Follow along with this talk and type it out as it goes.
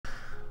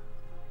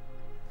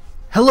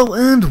Hello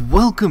and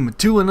welcome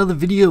to another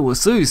video.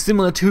 So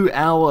similar to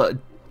our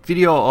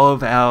video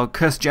of our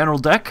Cursed General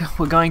deck,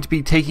 we're going to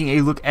be taking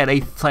a look at a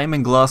Flame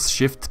and Glass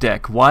Shift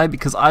deck. Why?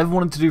 Because I've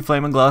wanted to do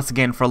Flame and Glass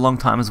again for a long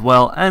time as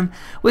well, and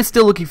we're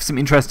still looking for some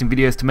interesting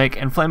videos to make,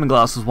 and Flame and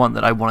Glass was one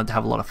that I wanted to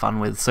have a lot of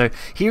fun with. So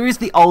here is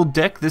the old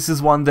deck. This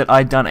is one that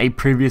I'd done a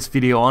previous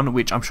video on,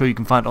 which I'm sure you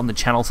can find on the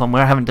channel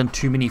somewhere. I haven't done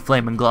too many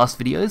Flame and Glass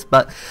videos,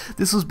 but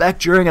this was back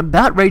during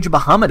about Rage of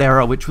Bahamut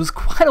era, which was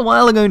quite a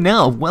while ago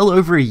now, well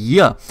over a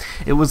year.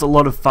 It was a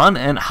lot of fun,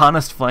 and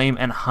Harnessed Flame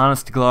and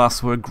Harnessed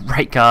Glass were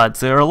great cards.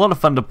 They're a lot of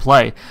fun to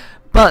play,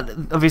 but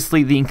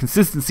obviously the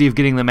inconsistency of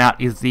getting them out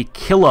is the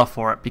killer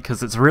for it,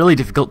 because it's really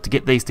difficult to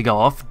get these to go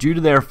off due to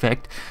their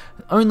effect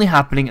only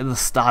happening at the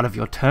start of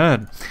your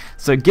turn.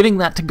 So getting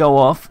that to go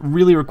off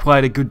really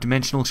required a good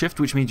dimensional shift,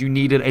 which means you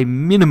needed a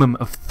minimum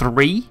of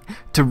 3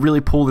 to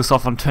really pull this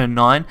off on turn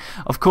 9.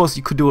 Of course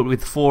you could do it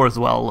with 4 as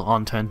well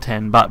on turn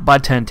 10, but by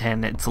turn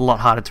 10 it's a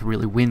lot harder to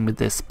really win with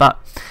this. But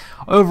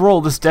overall,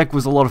 this deck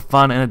was a lot of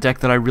fun and a deck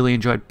that I really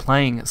enjoyed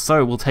playing,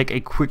 so we'll take a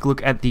quick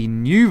look at the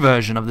new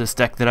version of this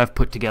deck that I've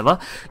put together,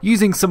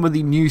 using some of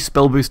the new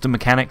spell booster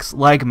mechanics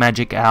like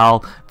Magic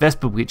Owl,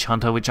 Vesper Witch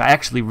Hunter, which I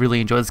actually really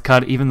enjoy this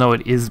card, even though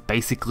it is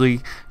basically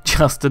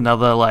just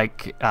another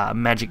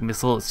magic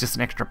missile. It's just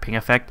an extra ping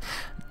effect.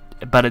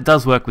 But it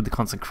does work with the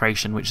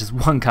Consecration, which is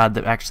one card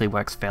that actually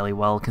works fairly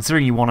well,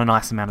 considering you want a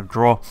nice amount of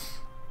draw.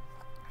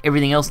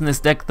 Everything else in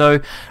this deck, though,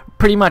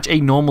 pretty much a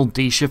normal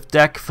Dshift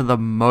deck for the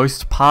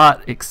most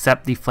part,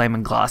 except the Flame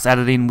and Glass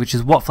added in, which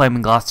is what Flame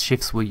and Glass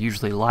shifts were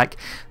usually like.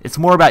 It's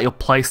more about your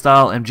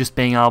playstyle and just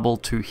being able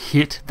to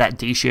hit that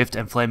Dshift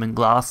and Flame and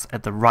Glass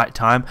at the right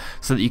time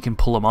so that you can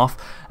pull them off.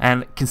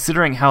 And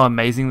considering how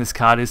amazing this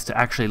card is to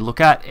actually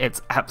look at,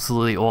 it's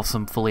absolutely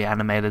awesome, fully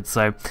animated,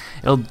 so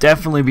it'll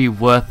definitely be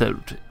worth it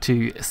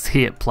to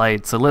see it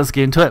played. So let's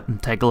get into it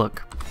and take a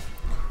look.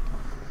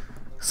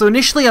 So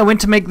initially I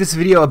went to make this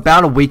video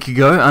about a week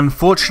ago.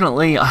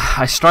 Unfortunately,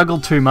 I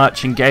struggled too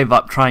much and gave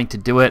up trying to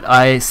do it.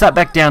 I sat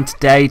back down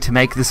today to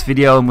make this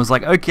video and was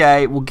like,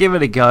 okay, we'll give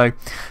it a go.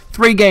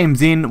 3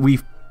 games in,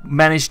 we've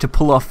managed to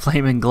pull off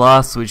Flame and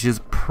Glass, which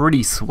is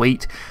pretty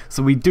sweet.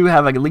 So we do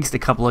have at least a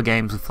couple of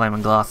games with Flame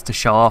and Glass to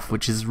show off,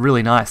 which is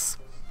really nice.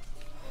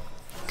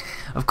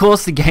 Of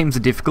course, the games are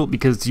difficult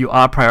because you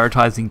are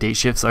prioritizing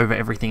D-shifts over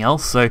everything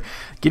else, so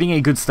getting a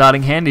good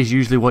starting hand is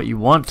usually what you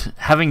want.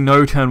 Having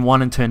no turn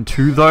 1 and turn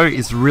 2, though,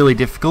 is really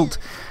difficult.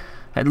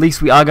 At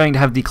least we are going to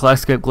have the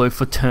Kaleidoscope Glow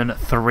for turn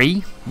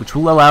 3, which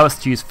will allow us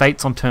to use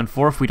Fates on turn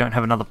 4 if we don't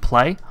have another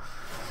play.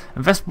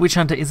 And Vesper Witch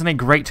Hunter isn't a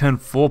great turn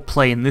 4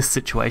 play in this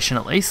situation,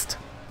 at least.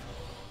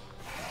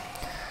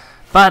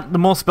 But the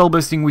more spell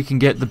boosting we can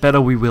get, the better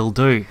we will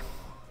do.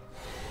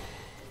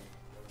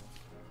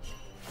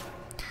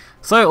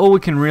 So all we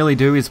can really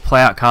do is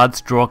play out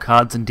cards, draw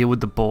cards, and deal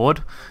with the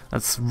board.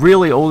 That's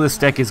really all this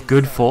deck is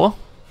good for.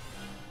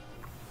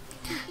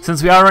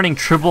 Since we are running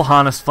triple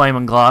Harnessed Flame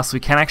and Glass, we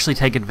can actually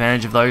take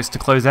advantage of those to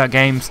close out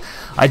games.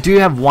 I do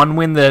have one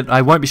win that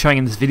I won't be showing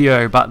in this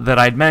video, but that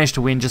I'd managed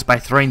to win just by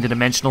throwing the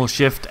Dimensional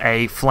Shift,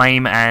 a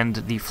Flame, and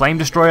the Flame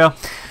Destroyer,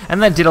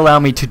 and that did allow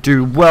me to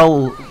do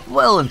well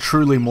and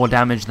truly more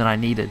damage than I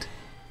needed.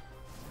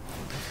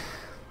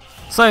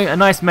 So, a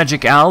nice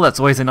Magic Owl, that's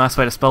always a nice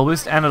way to spell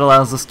boost, and it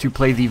allows us to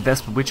play the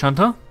Vesper Witch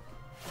Hunter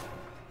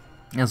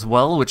as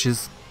well, which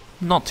is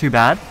not too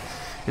bad.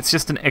 It's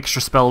just an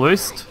extra spell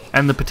boost,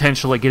 and the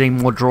potential at getting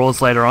more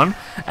draws later on,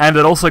 and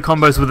it also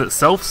combos with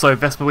itself, so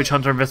Vesper Witch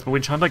Hunter and Vesper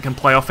Witch Hunter can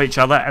play off each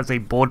other as a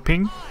board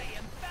ping,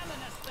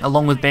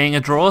 along with being a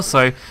draw,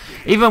 so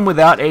even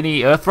without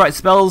any Earthright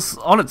spells,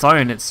 on its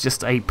own, it's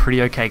just a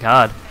pretty okay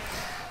card.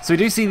 So we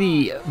do see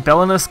the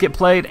Belinus get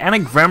played, and a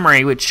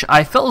Gramarye, which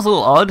I felt was a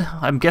little odd.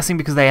 I'm guessing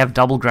because they have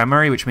double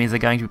Gramarye, which means they're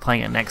going to be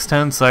playing it next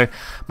turn. So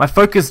my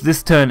focus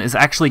this turn is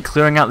actually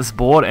clearing out this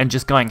board and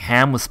just going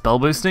ham with spell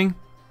boosting.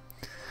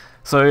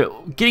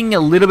 So getting a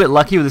little bit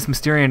lucky with this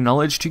Mysterian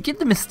Knowledge to get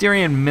the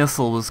Mysterian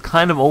Missile was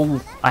kind of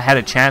all I had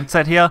a chance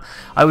at here.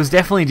 I was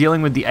definitely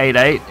dealing with the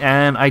 8/8,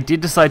 and I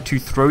did decide to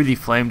throw the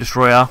Flame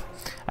Destroyer,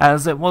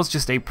 as it was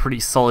just a pretty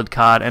solid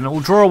card, and it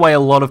will draw away a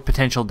lot of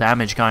potential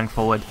damage going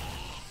forward,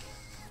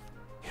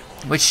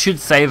 which should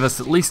save us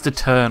at least a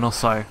turn or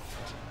so.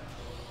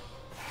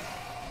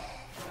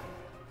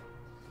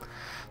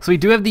 So we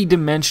do have the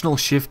Dimensional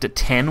Shift at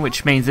 10,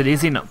 which means it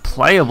is in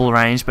playable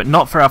range, but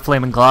not for our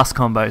Flame and Glass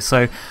combo.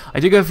 So I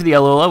do go for the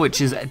Alola,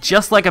 which is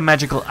just like a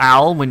Magical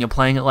Owl when you're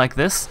playing it like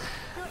this,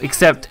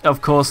 except,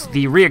 of course,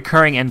 the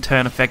reoccurring end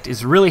turn effect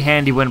is really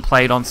handy when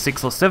played on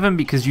 6 or 7,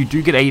 because you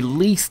do get at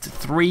least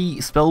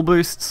 3 spell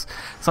boosts,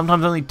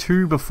 sometimes only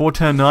 2 before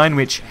turn 9,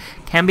 which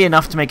can be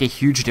enough to make a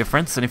huge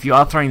difference. And if you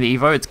are throwing the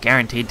Evo, it's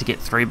guaranteed to get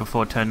 3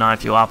 before turn 9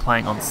 if you are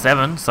playing on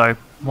 7, so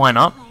why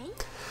not?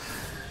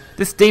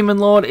 This Demon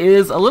Lord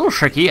is a little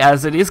tricky,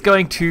 as it is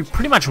going to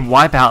pretty much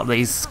wipe out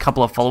these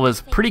couple of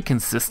followers pretty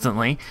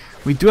consistently.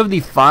 We do have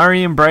the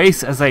Fiery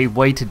Embrace as a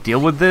way to deal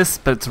with this,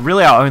 but it's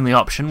really our only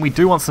option. We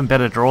do want some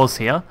better draws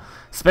here,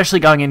 especially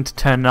going into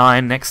turn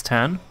 9 next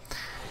turn.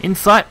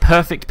 Insight,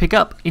 perfect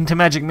pickup. Into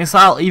Magic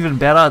Missile, even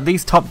better.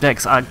 These top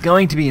decks are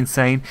going to be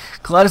insane.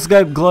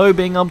 Kaleidoscope Glow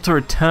being able to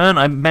return.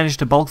 I managed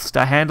to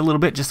bolster hand a little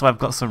bit just so I've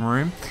got some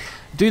room.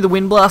 Do the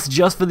Wind Blast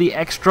just for the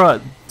extra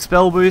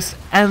spell boost.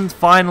 And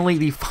finally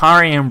the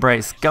Fiery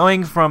Embrace,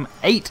 going from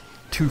 8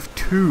 to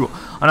 2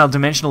 on our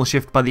Dimensional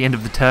Shift by the end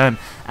of the turn.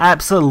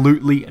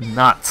 Absolutely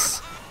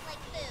nuts.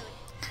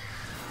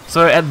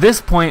 So at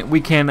this point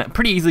we can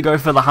pretty easily go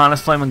for the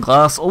Harness Flame and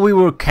Glass. All we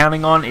were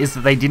counting on is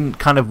that they didn't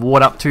kind of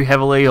ward up too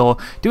heavily or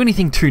do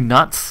anything too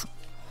nuts.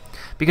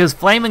 Because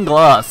Flame and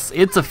Glass,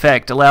 its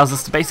effect allows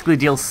us to basically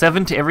deal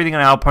 7 to everything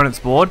on our opponent's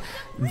board,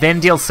 then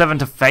deal 7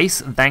 to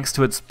face thanks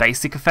to its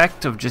basic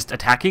effect of just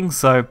attacking,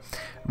 so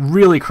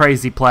really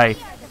crazy play.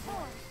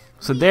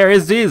 So there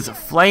it is,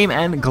 Flame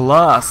and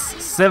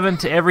Glass, 7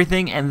 to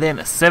everything and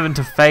then 7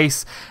 to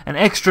face, an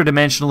extra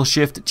Dimensional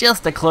Shift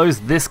just to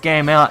close this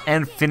game out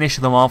and finish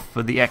them off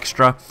for the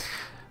extra.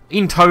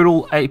 In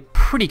total, a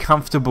pretty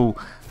comfortable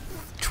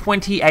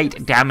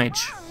 28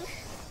 damage.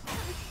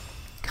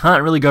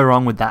 Can't really go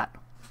wrong with that.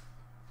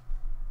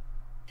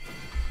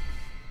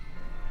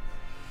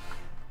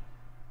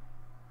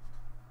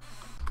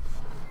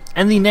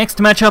 And the next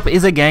matchup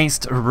is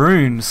against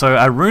Rune. So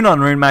a Rune on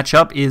Rune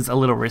matchup is a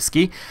little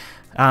risky.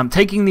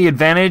 Taking the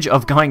advantage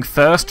of going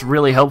first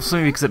really helps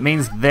me because it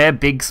means their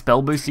big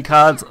spell boosty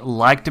cards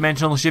like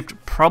Dimensional Shift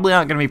probably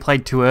aren't going to be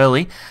played too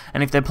early,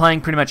 and if they're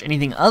playing pretty much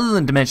anything other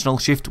than Dimensional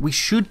Shift, we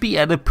should be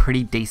at a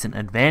pretty decent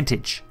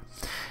advantage.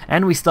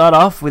 And we start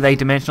off with a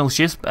Dimensional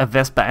Shift, a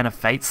Vesper and a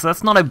Fate, so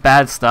that's not a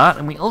bad start,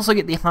 and we also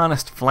get the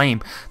Harnessed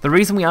Flame. The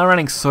reason we are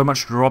running so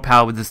much draw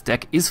power with this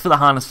deck is for the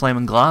Harnessed Flame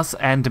and Glass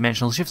and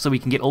Dimensional Shift, so we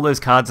can get all those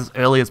cards as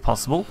early as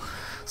possible,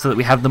 so that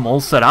we have them all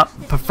set up,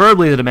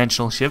 preferably the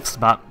Dimensional Shifts,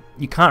 but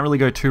you can't really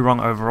go too wrong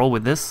overall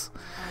with this.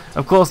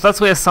 Of course, that's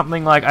where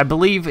something like, I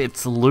believe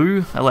it's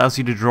Lu, allows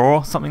you to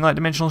draw something like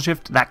Dimensional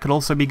Shift. That could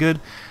also be good.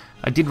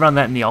 I did run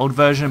that in the old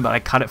version, but I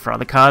cut it for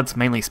other cards,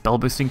 mainly spell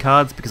boosting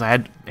cards, because I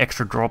had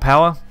extra draw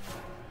power.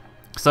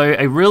 So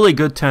a really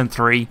good turn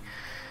 3,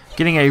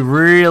 getting a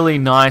really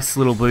nice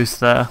little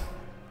boost there.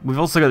 We've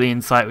also got the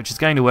Insight, which is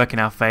going to work in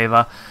our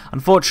favour.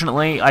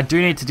 Unfortunately, I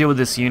do need to deal with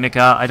this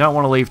Unica. I don't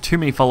want to leave too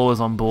many followers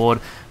on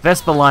board.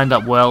 Vesper lined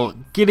up well,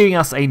 giving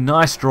us a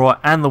nice draw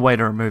and the way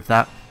to remove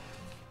that.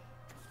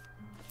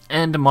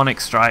 And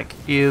Demonic Strike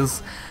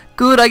is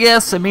good, I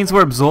guess. It means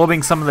we're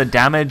absorbing some of the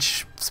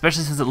damage,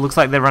 especially since it looks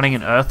like they're running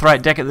an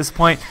Earthright deck at this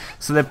point.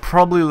 So they're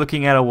probably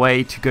looking at a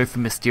way to go for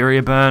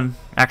Mysteria Burn.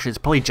 Actually, it's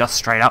probably just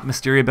straight up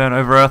Mysteria Burn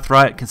over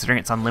Earthright, considering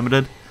it's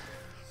unlimited.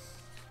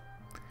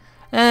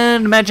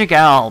 And Magic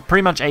Owl,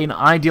 pretty much an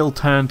ideal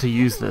turn to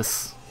use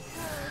this.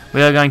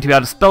 We are going to be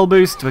able to spell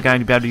boost, we're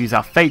going to be able to use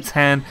our Fate's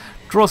Hand,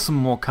 draw some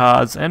more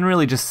cards, and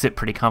really just sit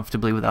pretty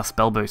comfortably with our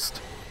spell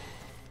boost.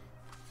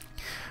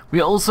 We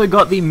also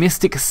got the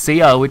Mystic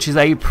Seer, which is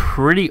a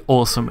pretty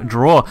awesome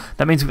draw.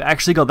 That means we've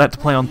actually got that to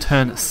play on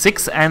turn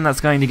 6, and that's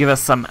going to give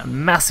us some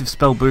massive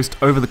spell boost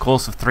over the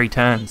course of 3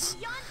 turns.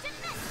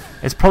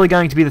 It's probably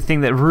going to be the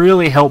thing that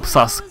really helps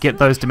us get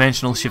those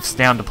Dimensional Shifts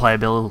down to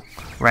playability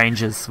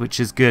ranges, which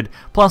is good.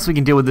 Plus we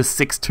can deal with this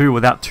 6-2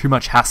 without too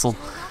much hassle.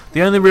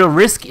 The only real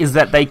risk is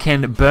that they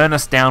can burn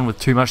us down with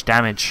too much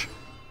damage.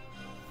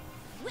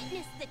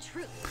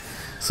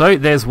 So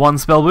there's one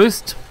spell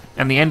boost,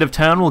 and the end of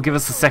turn will give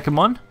us the second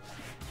one.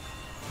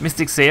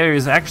 Mystic Seer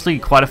is actually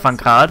quite a fun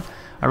card.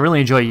 I really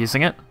enjoy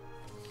using it.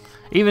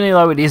 Even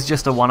though it is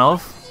just a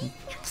one-of,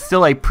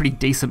 still a pretty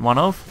decent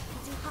one-of.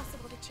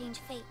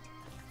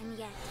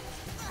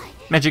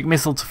 Magic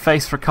Missile to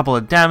face for a couple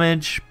of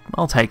damage.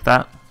 I'll take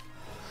that.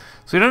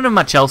 So we don't have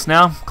much else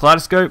now.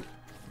 Kaleidoscope,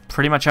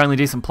 pretty much only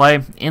decent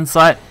play.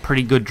 Insight,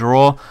 pretty good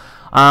draw.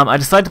 I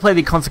decided to play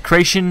the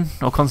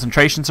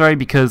Concentration, sorry,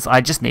 because I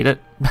just need it.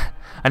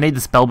 I need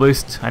the spell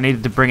boost. I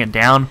needed to bring it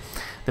down.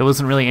 There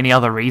wasn't really any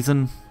other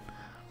reason.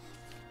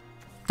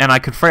 And I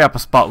could free up a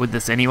spot with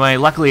this anyway.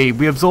 Luckily,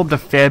 we absorbed a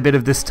fair bit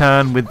of this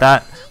turn with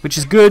that, which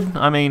is good.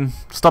 I mean,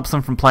 stops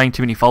them from playing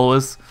too many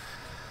followers.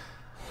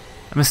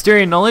 A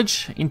Mysterian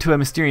Knowledge into a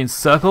Mysterian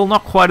Circle.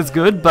 Not quite as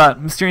good,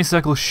 but Mysterian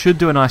Circle should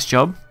do a nice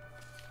job.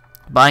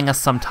 Buying us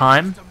some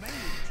time.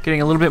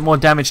 Getting a little bit more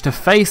damage to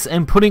face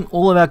and putting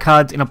all of our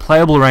cards in a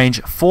playable range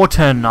for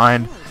turn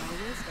 9.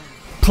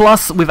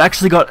 Plus, we've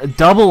actually got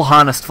double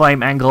Harnessed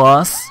Flame and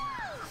Glass.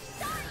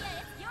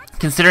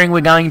 Considering we're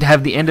going to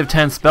have the end of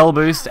turn spell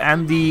boost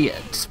and the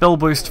spell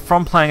boost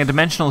from playing a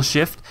Dimensional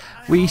Shift,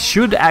 we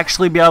should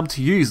actually be able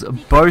to use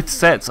both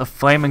sets of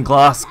Flame and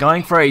Glass,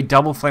 going for a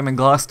double Flame and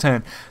Glass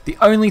turn. The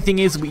only thing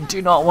is we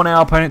do not want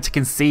our opponent to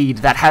concede.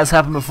 That has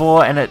happened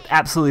before and it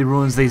absolutely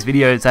ruins these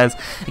videos, as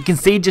a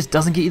concede just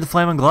doesn't get you the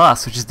Flame and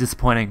Glass, which is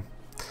disappointing.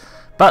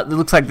 But it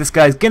looks like this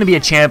guy's going to be a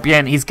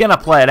champion. He's going to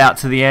play it out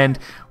to the end.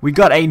 We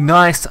got a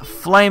nice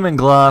Flame and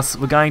Glass.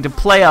 We're going to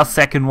play our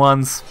second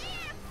ones.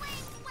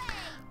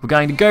 We're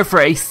going to go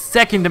for a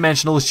second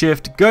Dimensional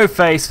Shift, go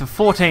face for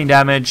 14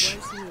 damage,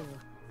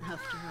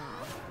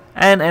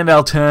 and end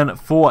our turn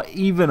for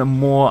even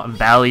more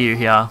value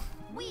here.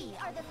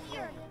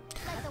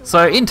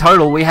 So in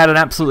total we had an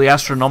absolutely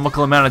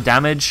astronomical amount of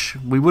damage.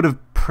 We would have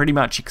pretty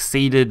much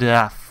exceeded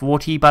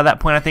 40 by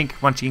that point, I think,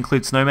 once you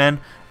include Snowman.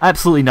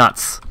 Absolutely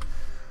nuts.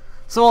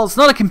 So while it's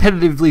not a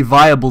competitively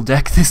viable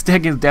deck, this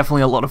deck is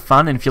definitely a lot of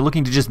fun, and if you're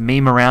looking to just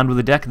meme around with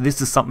a deck, this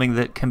is something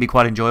that can be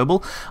quite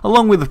enjoyable,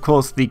 along with, of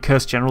course, the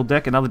Cursed General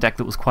deck, another deck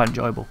that was quite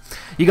enjoyable.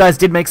 You guys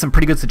did make some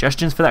pretty good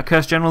suggestions for that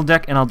Cursed General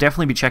deck, and I'll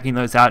definitely be checking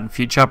those out in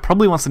future,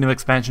 probably once the new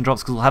expansion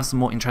drops, because we'll have some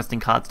more interesting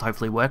cards to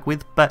hopefully work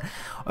with. But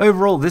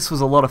overall, this was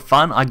a lot of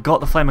fun. I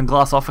got the Flaming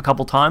Glass off a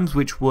couple times,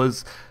 which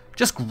was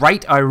just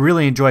great. I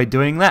really enjoyed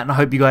doing that, and I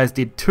hope you guys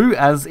did too,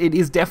 as it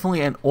is definitely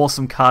an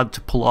awesome card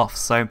to pull off.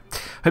 So,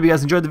 hope you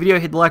guys enjoyed the video.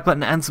 Hit the like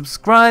button and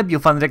subscribe.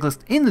 You'll find the deck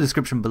list in the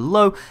description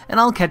below, and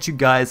I'll catch you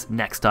guys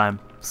next time.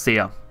 See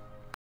ya.